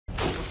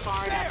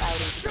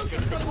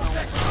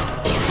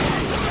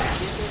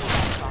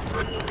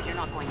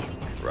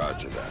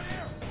Roger that.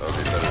 They'll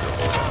be better to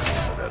hold on to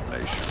the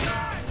detonation.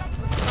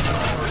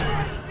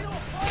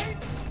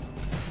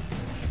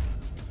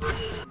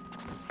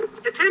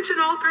 Attention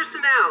all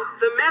personnel.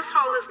 The mess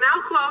hall is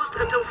now closed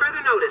until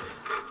further notice.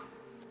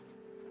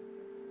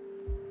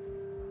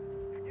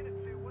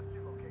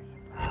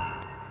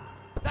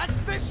 That's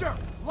Fisher!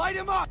 Light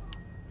him up!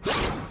 Unit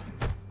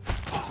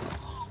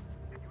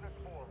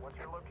 4, what's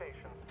your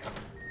location?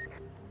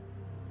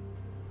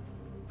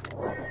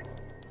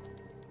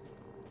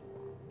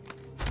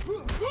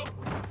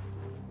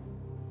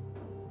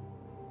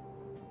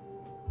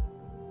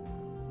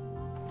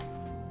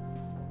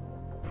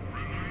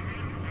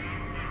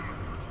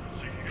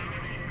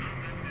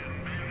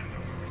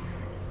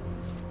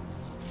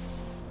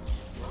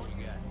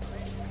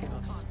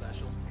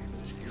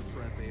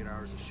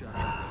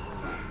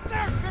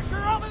 There's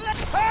Fisher over there!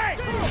 Hey!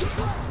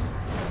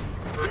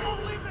 You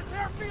won't leave this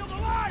airfield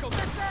alive,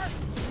 Fisher!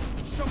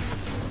 Show me what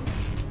you...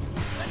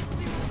 Let's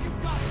see what you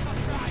got,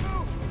 tough guy!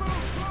 Move!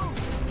 Move! Move!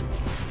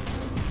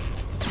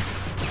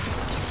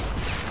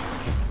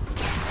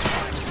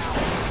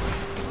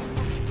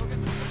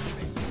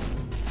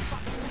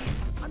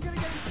 I'm gonna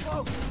get him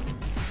close!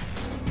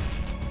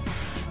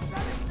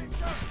 Pathetic,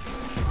 Fisher!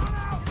 Run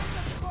out!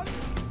 Buddy!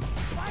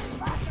 Fight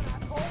back,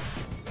 asshole!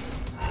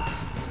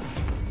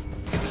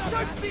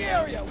 Search the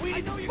area! We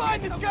need to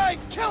find this guy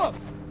and kill him!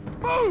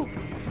 Move!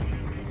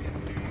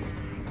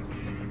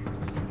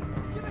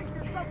 You think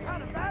you're some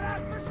kind of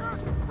badass, Fisher?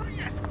 Bring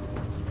it!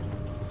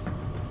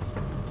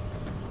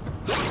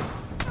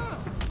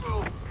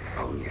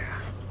 Oh, yeah.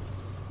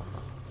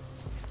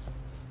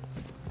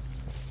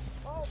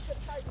 I'll sit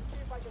tight and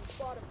see if I can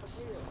spot him from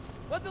here.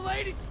 Let the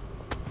lady...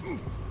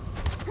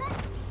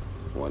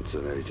 Once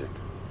an agent.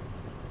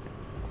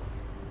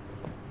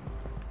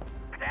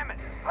 Damn it!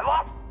 I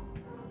lost!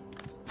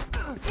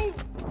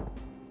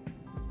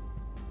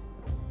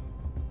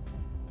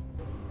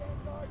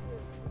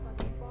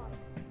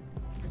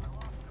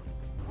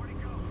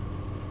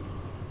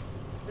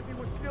 If he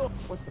was still...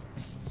 What the...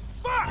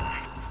 Fuck!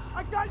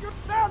 I got your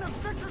sound and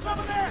Fisher's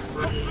over there!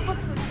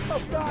 Oh,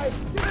 guys!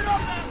 Give it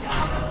up, man!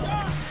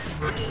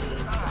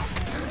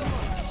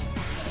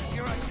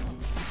 You're right.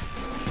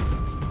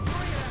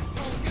 Bring it,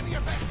 asshole! Give me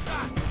your best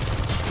shot!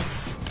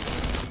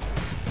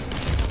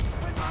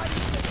 Win my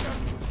Fisher!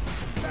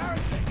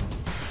 Embarrassing!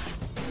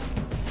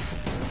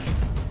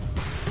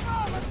 Come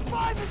on, let's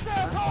find this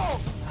asshole!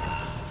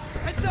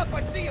 Heads up,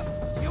 I see him!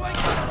 You ain't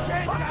got a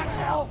chance,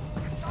 asshole!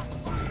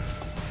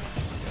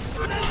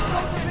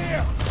 Over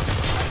here!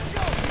 Let's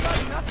go! You got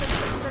nothing,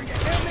 Fisher, you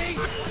hear me?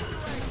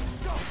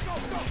 Go, go,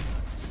 go!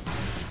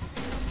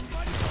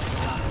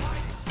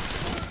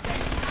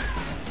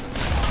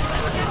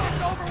 Let's get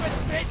this over with,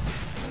 bitch!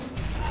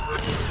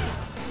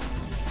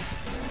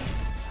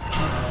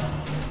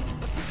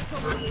 Let's get this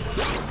over with.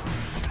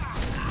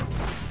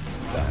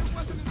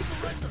 Weapon and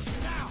surrender,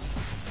 now!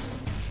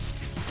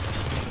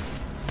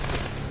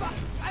 Fuck!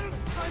 I don't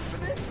have time for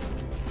this!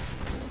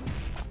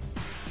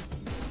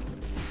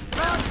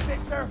 Come on,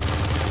 Victor!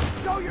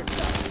 Show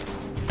yourself!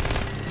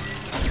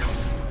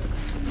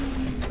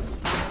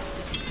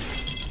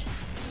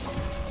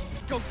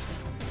 Go!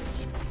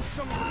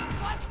 Show me what you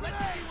got!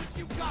 Let's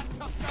see what you got,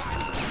 tough guy!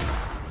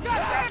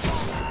 God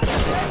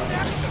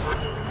damn it!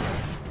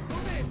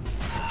 Move in!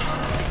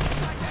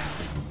 Lie down!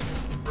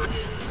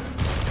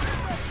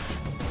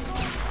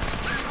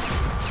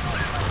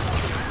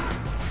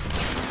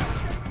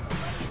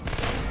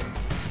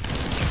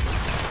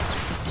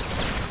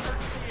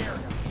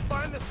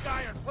 Find this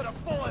guy and put a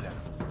bullet in him!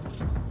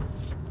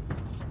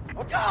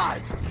 Oh,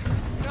 God!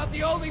 You're not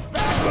the only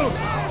bad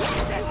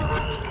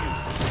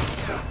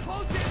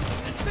Close in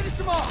and finish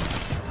him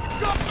off!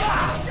 Go!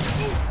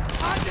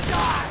 Time to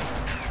die!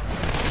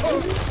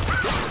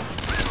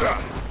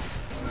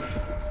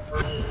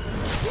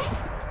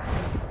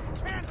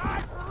 Can't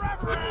hide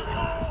forever,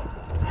 asshole!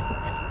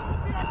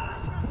 Be our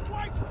prisoner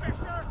twice,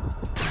 Fisher!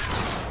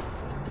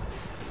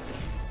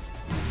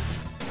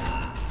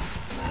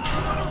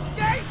 You want to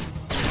escape?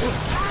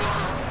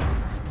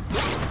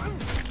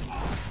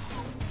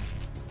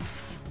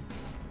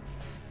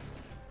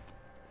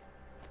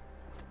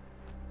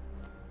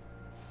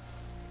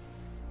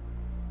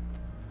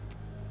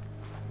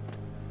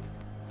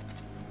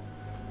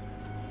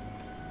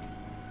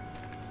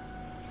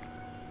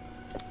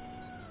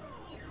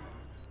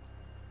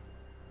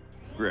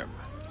 Grim,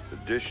 the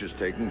dish is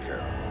taken care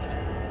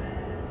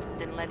of.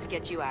 Then let's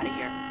get you out of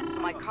here.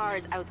 My car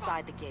is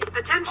outside the gate.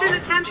 Attention,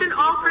 attention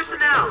all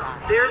personnel.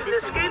 There's an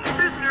escaped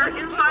prisoner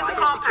inside the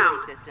compound.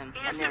 He is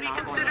to be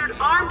considered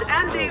armed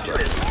and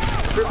dangerous.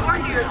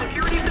 Report to your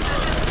security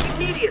positions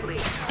immediately.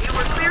 You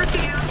are clear to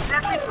use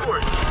deadly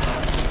force.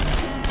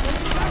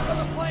 Back on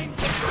the plane!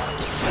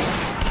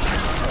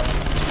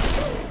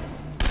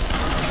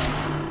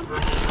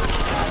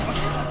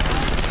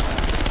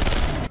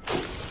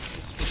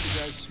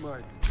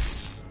 Smart.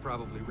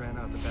 Probably ran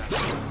out the back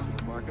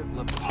market and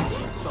left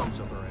thumbs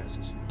up our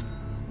asses.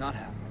 Not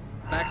happening.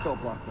 Back's all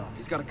blocked off.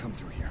 He's got to come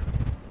through here.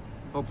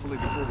 Hopefully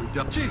before we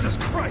die. Jesus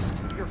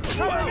Christ! You're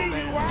Cover me, you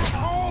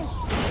assholes!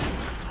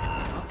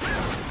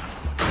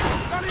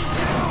 Got him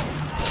down!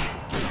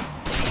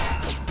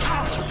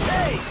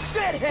 Hey,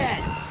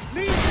 shithead!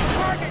 Leave the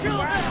target, you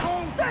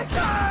assholes!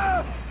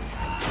 Fisher!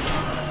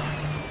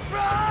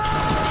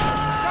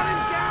 Got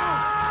him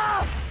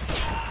down!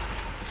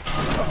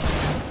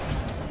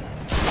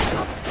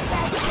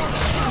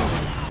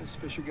 This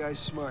Fisher guy's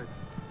smart.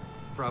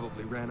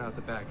 Probably ran out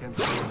the back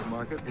entrance of the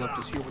market and left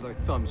us here with our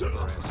thumbs up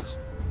our asses.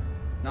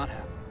 Not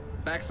happening.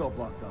 Back's all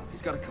blocked off.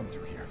 He's got to come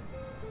through here.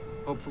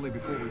 Hopefully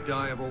before we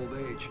die of old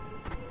age.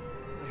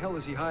 The hell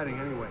is he hiding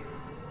anyway?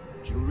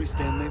 Jewelry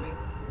stand, maybe?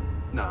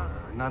 Nah,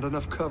 not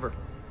enough cover.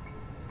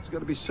 He's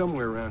got to be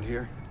somewhere around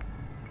here.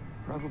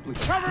 Probably.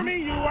 Cover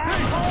me, you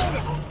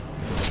asshole!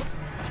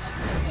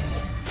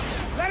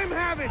 Let him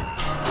have it!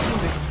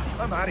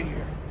 I'm out of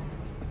here.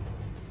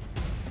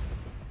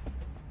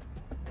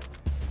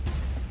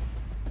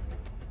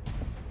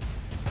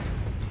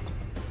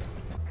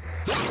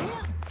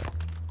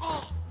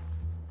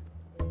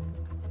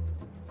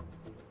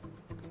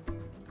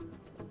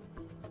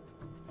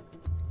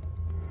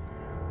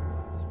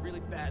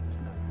 Really bad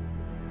tonight.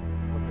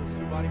 What, those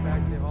 2 body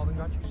bags they hauled and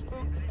got you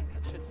spooked?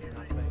 Shit's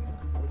nothing.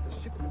 With the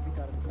shit that we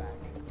got in the back.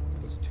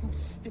 Those 2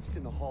 stiffs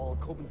in the hall.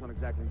 Copen's not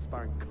exactly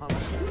inspiring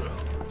comments.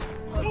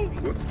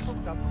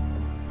 Hooked up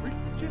and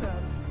freaked the shit out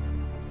of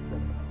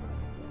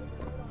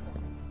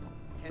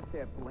Can't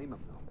say I blame him,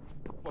 though.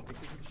 What,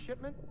 because of the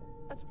shipment?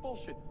 That's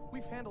bullshit.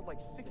 We've handled like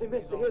 6 They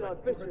missed the hit on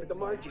Fisher at the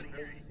market.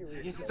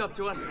 I guess it's up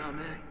to us now,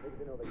 man.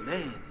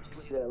 Man, did you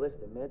see that list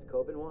of meds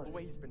Coben wants? The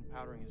way he's been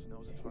powdering his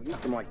nose, it's hard. Use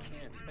them like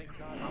candy. Thank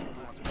God.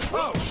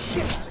 Oh,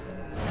 shit!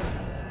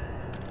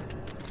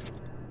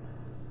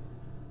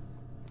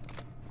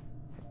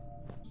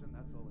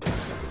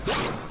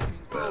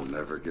 That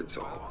never gets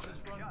old.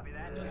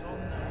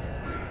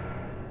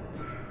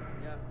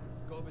 Yeah,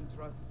 Copen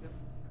trusts him.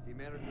 The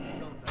Americans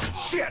don't.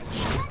 Shit!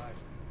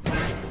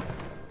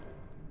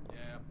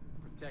 Yeah,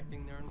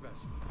 protecting their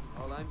investment.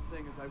 All I'm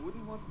saying is I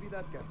wouldn't want to be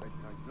that guy right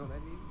now. You know what I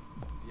mean?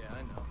 Yeah,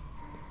 I know.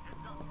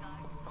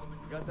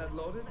 You got that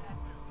loaded?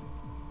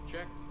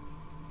 Check.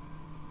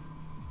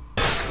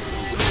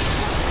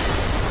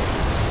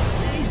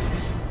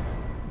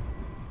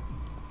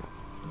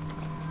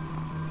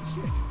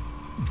 Shit!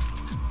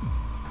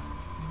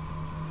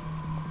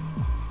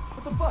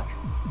 What the fuck?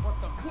 What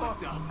the fuck?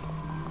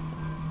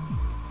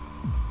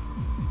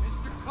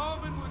 Mr.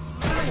 Coben would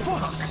live.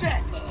 Fuck!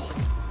 Shit!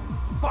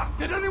 Fuck!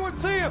 Did anyone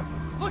see him?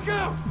 Look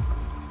out!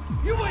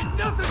 You ain't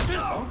nothing,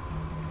 Fisher!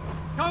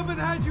 Coben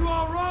had you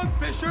all wrong,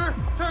 Fisher!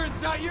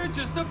 Turns out you're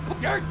just a...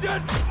 You're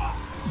dead!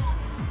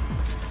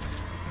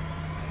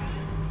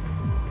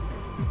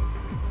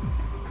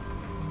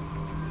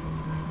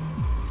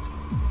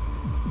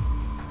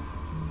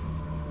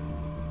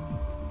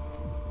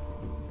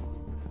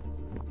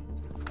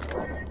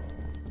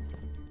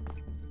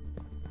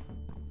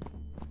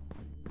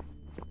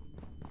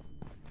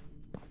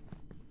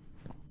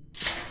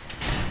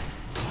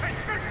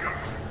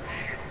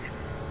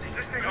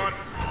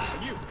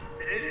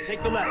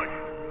 Take the left.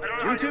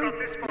 You two,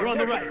 you're on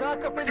the right.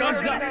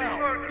 Guns up.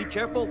 Be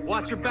careful,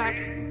 watch your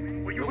backs.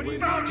 Nobody's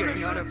getting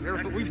me out of here,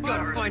 but we've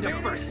got to find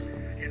him first.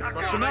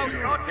 Flush him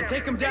out and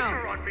take him down.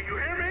 You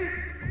hear me?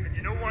 And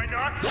you know why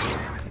not?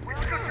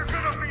 Because you're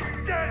gonna be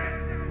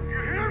dead. You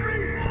hear me?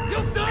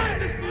 You'll die in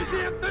this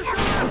museum, Fisher!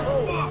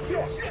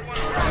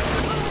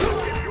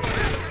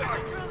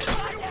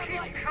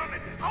 Keep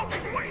coming. I'll be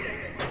waiting.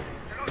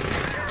 And I'll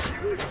take care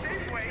of you the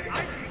same way I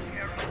take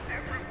care of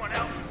everyone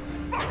else.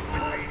 Fuck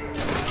with me.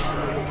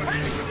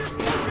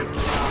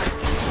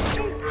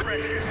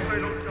 Precious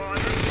little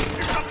daughter.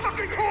 You're a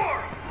fucking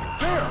whore!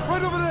 There!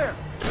 Right over there!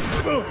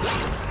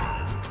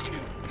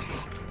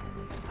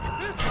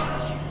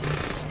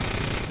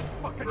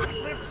 Fucking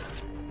lips!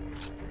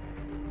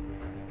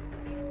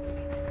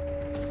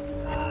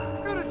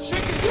 What kind of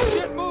chicken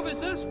shit move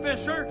is this,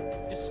 Fisher?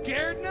 You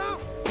scared now?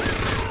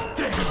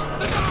 Damn!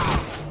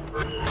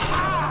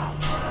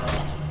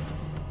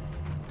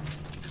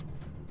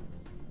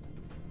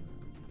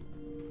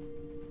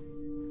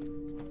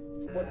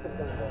 What's the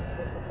plan?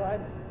 What's the plan?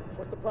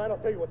 What's the plan? I'll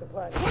tell you what the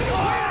plan is.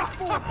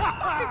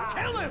 Fucking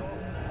kill him!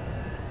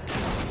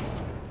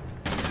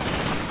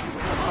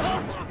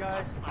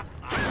 Guys.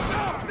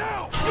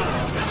 No!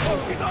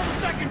 Oh, he's on the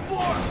second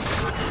floor!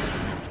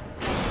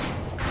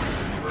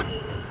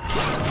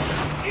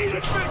 Eat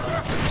it,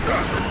 Fisher!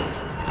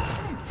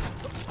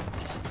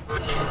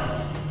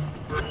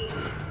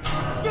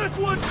 This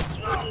one!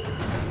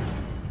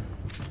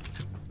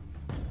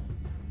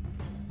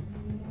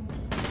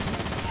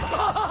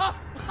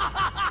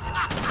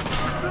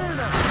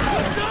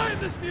 Don't die in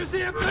this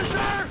museum,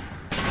 Fisher!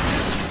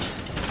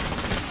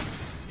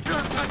 You're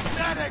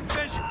pathetic,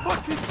 Fish!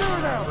 Fuck, he's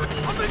through now!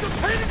 I'll make a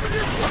painting with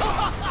you!